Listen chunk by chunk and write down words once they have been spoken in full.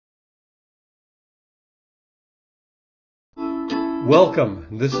Welcome.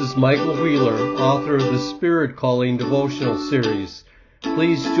 This is Michael Wheeler, author of the Spirit Calling devotional series.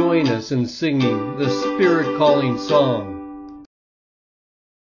 Please join us in singing the Spirit Calling song.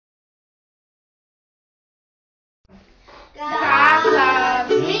 God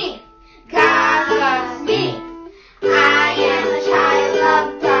loves me. God loves me. I am a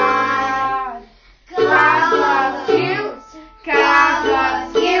child of God. God loves you. God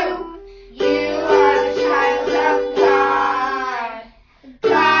loves you. You are the child of God.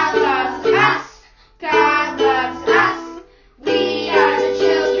 God loves us. God loves us. We are the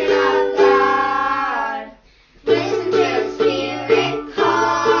children of God. Listen to the Spirit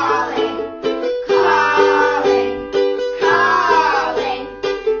calling, calling, calling.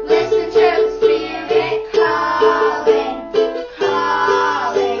 Listen to the Spirit calling,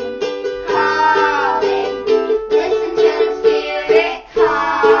 calling, calling. Listen to the Spirit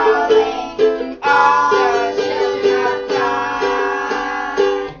calling, all the children of God.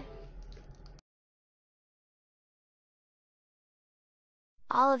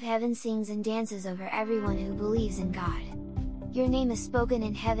 All of heaven sings and dances over everyone who believes in God. Your name is spoken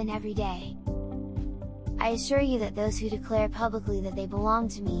in heaven every day. I assure you that those who declare publicly that they belong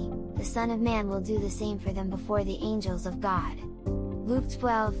to me, the Son of Man will do the same for them before the angels of God. Luke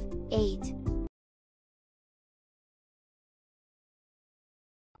 12:8.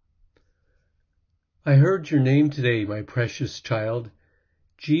 I heard your name today, my precious child.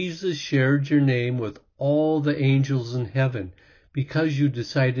 Jesus shared your name with all the angels in heaven because you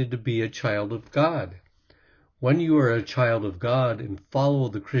decided to be a child of God. When you are a child of God and follow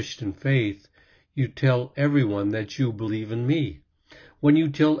the Christian faith, you tell everyone that you believe in me. When you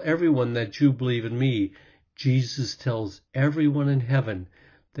tell everyone that you believe in me, Jesus tells everyone in heaven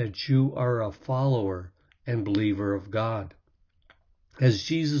that you are a follower and believer of God. As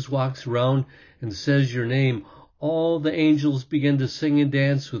Jesus walks around and says your name, all the angels begin to sing and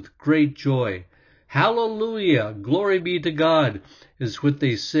dance with great joy. Hallelujah! Glory be to God is what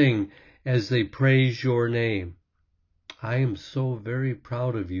they sing as they praise your name. I am so very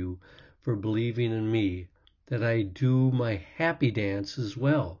proud of you for believing in me that I do my happy dance as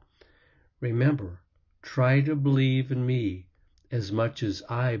well. Remember, try to believe in me as much as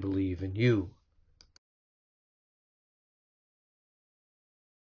I believe in you.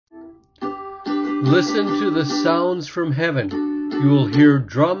 Listen to the sounds from heaven. You will hear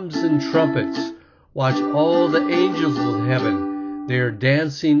drums and trumpets. Watch all the angels in heaven. They are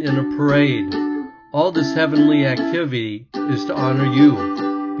dancing in a parade. All this heavenly activity is to honor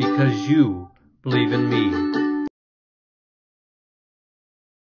you because you believe in me.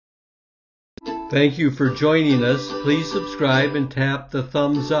 Thank you for joining us. Please subscribe and tap the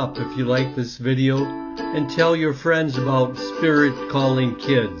thumbs up if you like this video, and tell your friends about Spirit Calling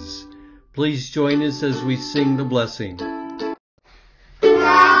Kids. Please join us as we sing the blessing.